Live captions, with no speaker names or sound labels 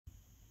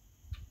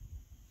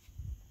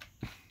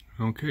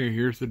Okay,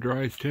 here's the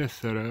dries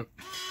test setup.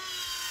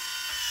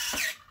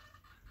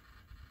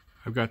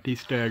 I've got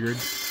these staggered.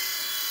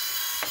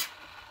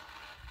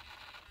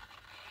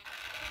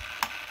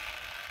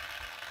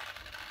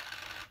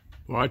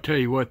 Well, I tell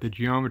you what, the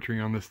geometry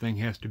on this thing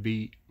has to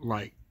be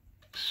like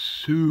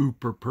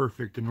super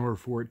perfect in order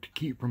for it to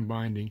keep from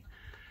binding.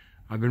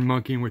 I've been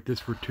monkeying with this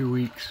for 2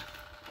 weeks.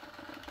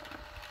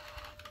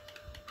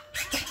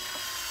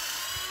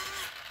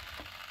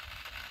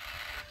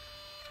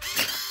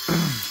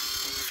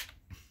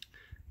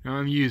 Now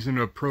I'm using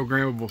a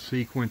programmable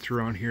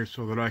sequencer on here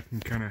so that I can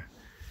kind of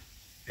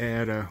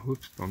add a,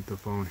 whoops, bumped the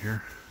phone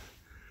here,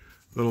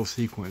 little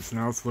sequence.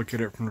 Now let's look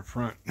at it from the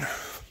front.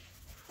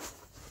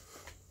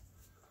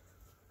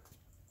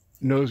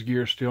 Nose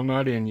gear still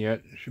not in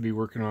yet. Should be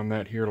working on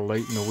that here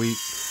late in the week.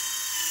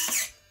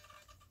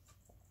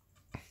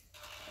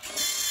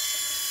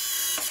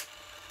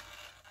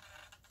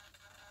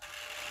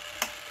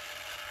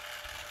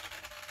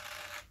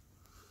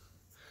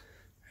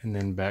 And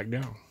then back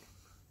down.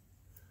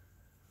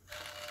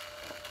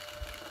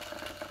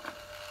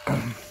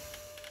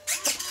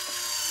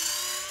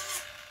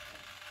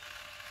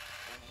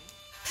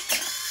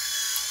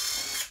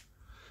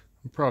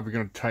 I'm probably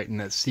going to tighten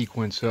that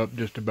sequence up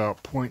just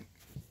about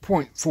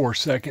 0.4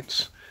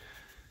 seconds.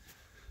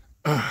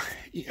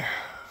 Yeah.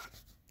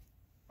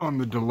 On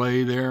the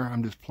delay there,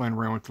 I'm just playing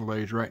around with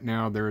delays. Right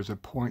now there is a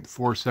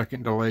 0.4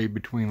 second delay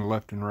between the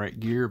left and right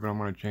gear, but I'm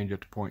going to change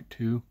it to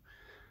 0.2.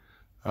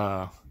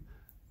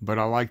 But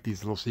I like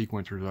these little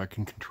sequencers. I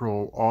can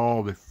control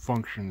all the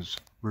functions: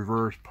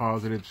 reverse,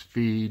 positive,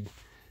 speed,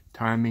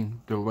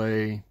 timing,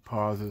 delay,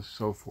 pauses,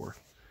 so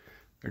forth.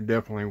 They're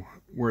definitely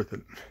worth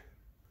it.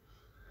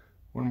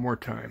 One more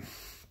time.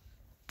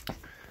 Let's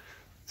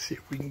see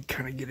if we can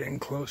kind of get in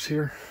close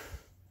here.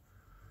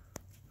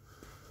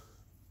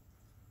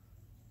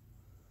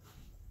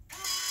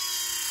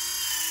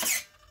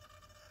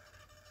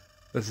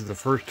 This is the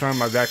first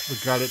time I've actually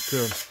got it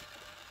to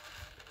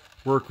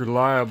work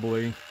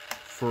reliably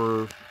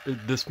for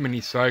this many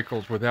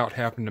cycles without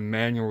having to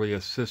manually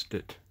assist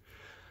it.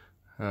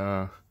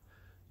 Because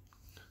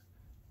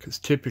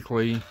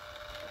typically,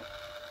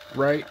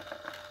 right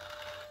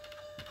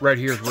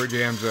here is where it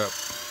jams up.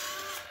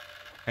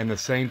 And the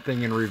same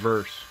thing in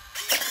reverse.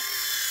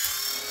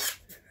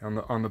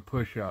 On the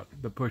push out.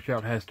 The push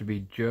out has to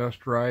be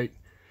just right.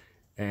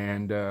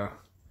 And I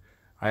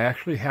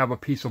actually have a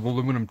piece of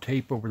aluminum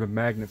tape over the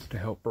magnets to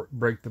help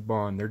break the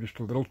bond. They're just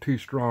a little too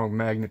strong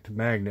magnet to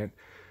magnet.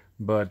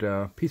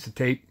 But piece of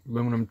tape,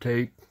 aluminum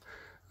tape,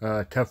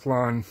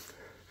 Teflon,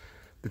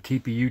 the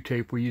TPU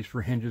tape we use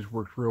for hinges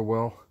works real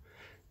well.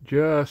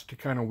 Just to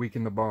kind of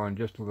weaken the bond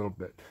just a little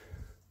bit.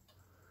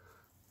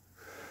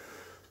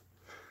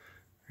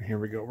 Here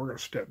we go. We're going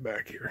to step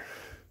back here.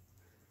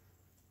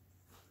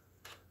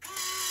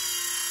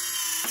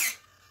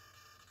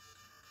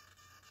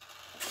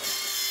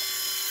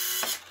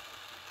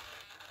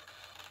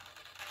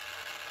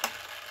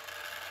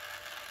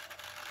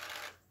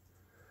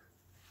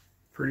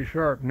 Pretty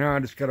sharp. Now I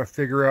just got to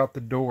figure out the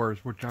doors,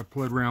 which I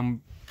played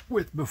around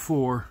with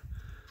before.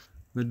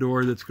 The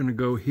door that's going to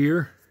go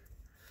here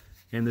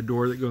and the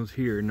door that goes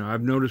here. Now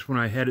I've noticed when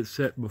I had it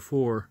set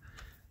before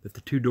that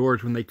the two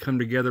doors, when they come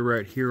together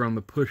right here on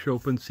the push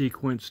open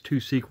sequence, two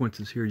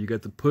sequences here, you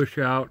got the push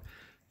out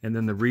and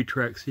then the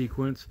retract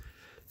sequence,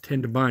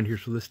 tend to bind here.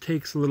 So this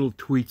takes a little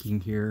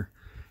tweaking here.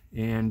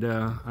 And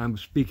I'm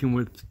speaking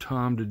with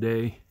Tom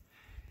today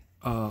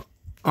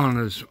on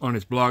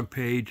his blog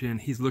page,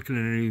 and he's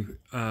looking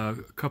at a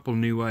couple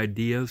new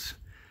ideas.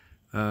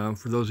 For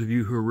those of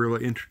you who are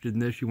really interested in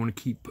this, you want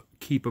to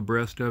keep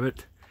abreast of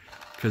it,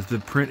 because the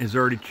print has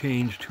already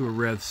changed to a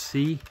Rev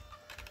C,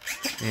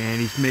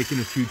 and he's making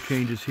a few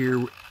changes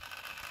here.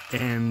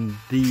 And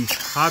these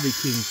Hobby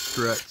King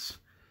struts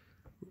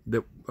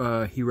that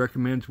he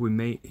recommends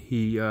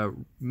he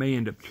may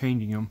end up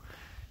changing them,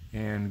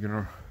 and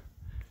gonna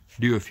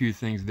do a few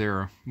things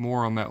there.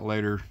 More on that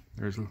later.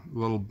 There's a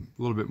little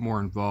bit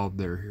more involved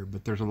here,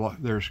 but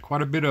there's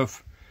quite a bit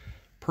of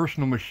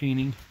personal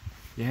machining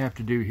you have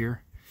to do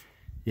here.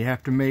 You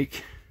have to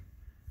make,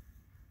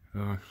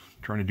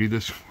 trying to do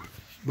this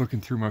looking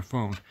through my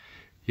phone.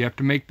 You have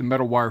to make the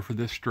metal wire for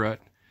this strut.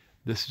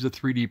 This is a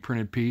 3D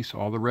printed piece.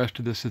 All the rest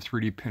of this is a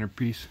 3D printed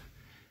piece.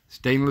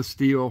 Stainless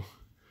steel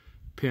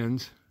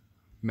pins,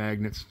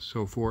 magnets,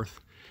 so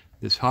forth.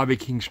 This Hobby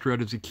King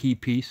strut is a key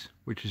piece,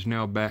 which is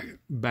now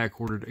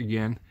back ordered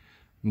again.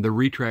 The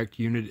retract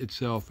unit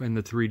itself and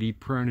the 3D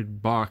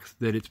printed box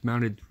that it's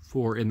mounted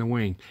for in the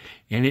wing.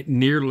 And it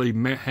nearly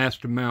has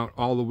to mount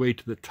all the way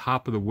to the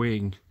top of the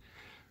wing,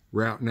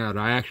 routing out.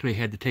 I actually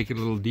had to take it a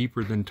little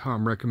deeper than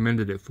Tom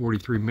recommended at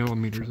 43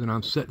 millimeters, and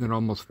I'm setting it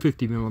almost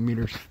 50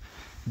 millimeters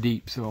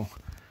deep. So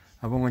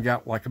I've only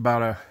got like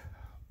about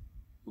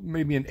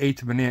maybe an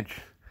 1/8 of an inch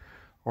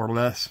or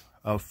less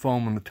of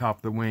foam on the top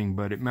of the wing,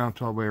 but it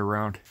mounts all the way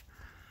around.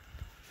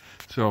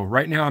 So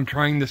right now I'm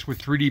trying this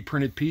with 3D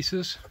printed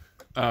pieces.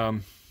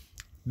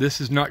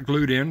 This is not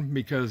glued in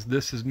because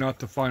this is not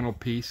the final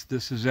piece.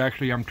 This is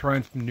actually, I'm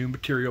trying some new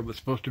material that's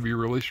supposed to be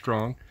really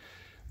strong.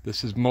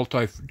 This is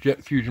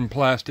multi-jet fusion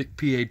plastic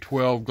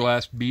PA12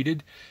 glass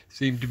beaded.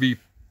 Seems to be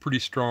pretty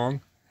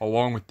strong,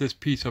 along with this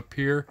piece up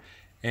here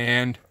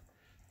and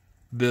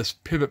this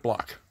pivot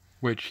block,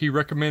 which he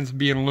recommends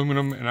being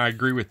aluminum, and I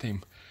agree with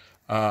him.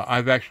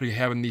 I've actually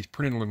having these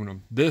printed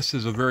aluminum. This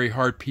is a very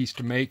hard piece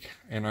to make,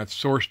 and I've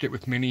sourced it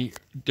with many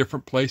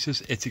different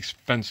places. It's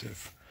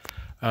expensive.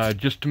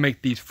 Just to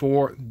make these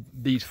four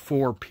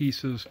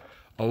pieces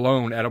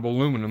alone out of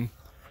aluminum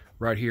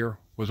right here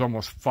was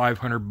almost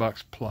 500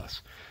 bucks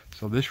plus.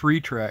 So this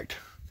Retract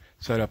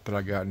setup that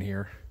I got in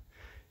here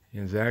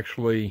is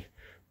actually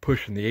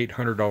pushing the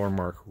 $800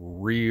 mark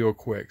real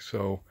quick.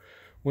 So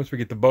once we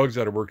get the bugs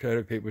out of work,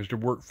 if it was to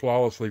work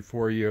flawlessly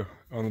for you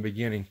on the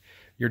beginning,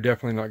 you're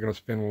definitely not going to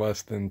spend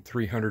less than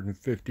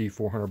 350,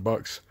 400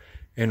 bucks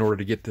in order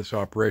to get this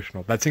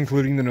operational. That's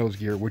including the nose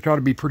gear, which ought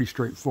to be pretty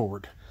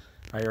straightforward.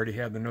 I already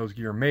have the nose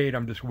gear made.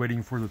 I'm just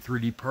waiting for the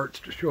 3D parts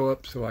to show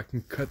up so I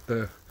can cut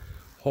the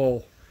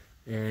hull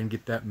and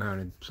get that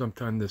mounted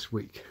sometime this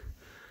week.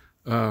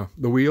 The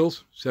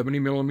wheels, 70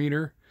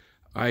 millimeter.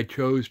 I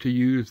chose to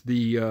use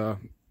the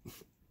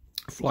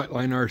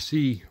Flightline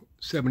RC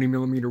 70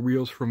 millimeter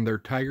wheels from their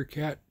Tiger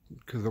Cat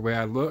because of the way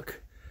I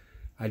look.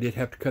 I did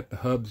have to cut the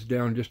hubs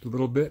down just a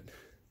little bit.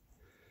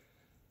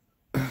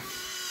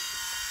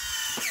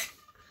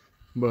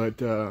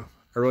 But I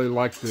really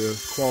like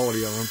the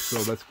quality of them, so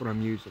that's what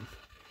I'm using.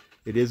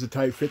 It is a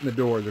tight fit in the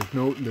door.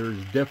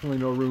 There's definitely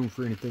no room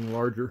for anything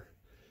larger.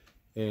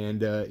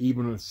 And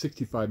even a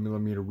 65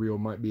 millimeter wheel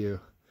might be a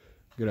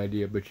good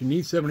idea. But you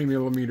need 70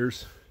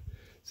 millimeters,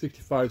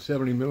 65,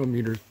 70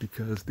 millimeters,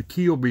 because the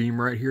keel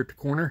beam right here at the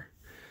corner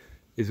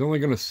is only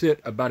going to sit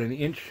about 1.5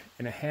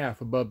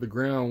 inches above the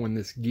ground when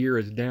this gear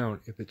is down,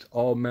 if it's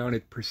all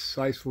mounted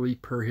precisely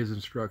per his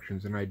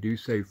instructions. And I do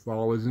say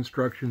follow his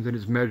instructions and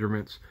his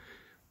measurements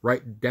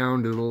right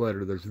down to the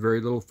letter. There's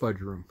very little fudge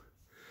room.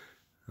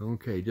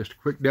 Okay, just a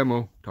quick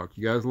demo. Talk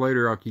to you guys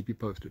later. I'll keep you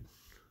posted.